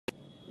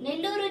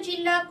నెల్లూరు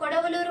జిల్లా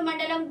కొడవలూరు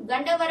మండలం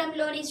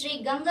గండవరంలోని శ్రీ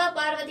గంగా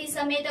పార్వతి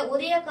సమేత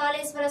ఉదయ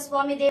కాళేశ్వర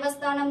స్వామి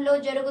దేవస్థానంలో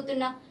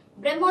జరుగుతున్న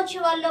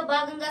బ్రహ్మోత్సవాల్లో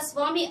భాగంగా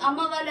స్వామి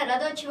అమ్మవార్ల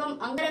రథోత్సవం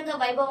అంగరంగ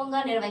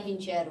వైభవంగా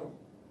నిర్వహించారు.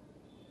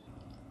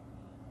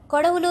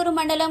 కొడవలూరు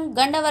మండలం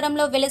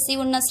గండవరంలో వెలసి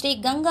ఉన్న శ్రీ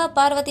గంగా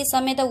పార్వతి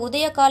సమేత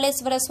ఉదయ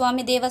కాళేశ్వర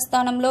స్వామి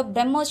దేవస్థానంలో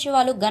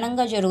బ్రహ్మోత్సవాలు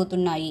ఘనంగా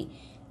జరుగుతున్నాయి.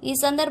 ఈ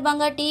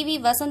సందర్భంగా టీవీ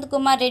వసంత్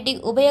కుమార్ రెడ్డి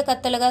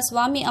ఉభయకర్తలుగా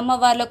స్వామి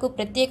అమ్మవార్లకు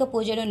ప్రత్యేక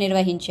పూజలు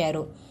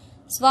నిర్వహించారు.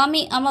 స్వామి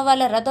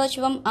అమ్మవార్ల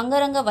రథోత్సవం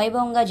అంగరంగ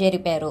వైభవంగా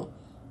జరిపారు.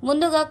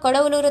 ముందుగా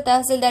కొడవలూరు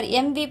తహసీల్దార్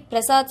ఎంవి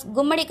ప్రసాద్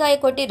గుమ్మడికాయ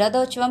కొట్టి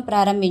రథోత్సవం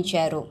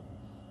ప్రారంభించారు.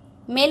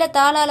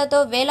 మేళతాళాలతో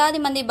వేలాది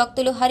మంది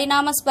భక్తులు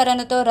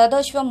హరినామస్మరణతో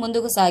రథోత్సవం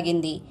ముందుకు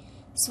సాగింది.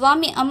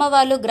 స్వామి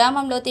అమ్మవార్లు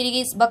గ్రామంలో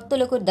తిరిగి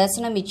భక్తులకు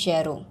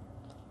దర్శనమిచ్చారు.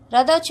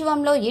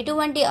 రథోత్సవంలో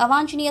ఎటువంటి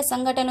అవాంఛనీయ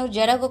సంఘటనలు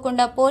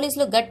జరగకుండా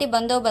పోలీసులు గట్టి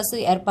బందోబస్తు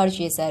ఏర్పాటు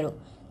చేశారు.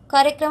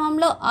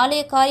 కార్యక్రమంలో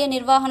ఆలయ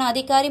కార్యనిర్వహణ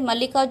అధికారి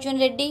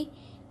మల్లికార్జున్ రెడ్డి,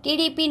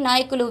 టీడీపీ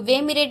నాయకులు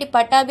వేమిరెడ్డి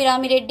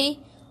పట్టాభిరామిరెడ్డి,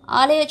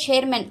 ఆలయ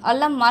చైర్మన్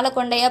అల్లం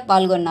మాలకొండయ్య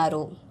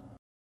పాల్గొన్నారు.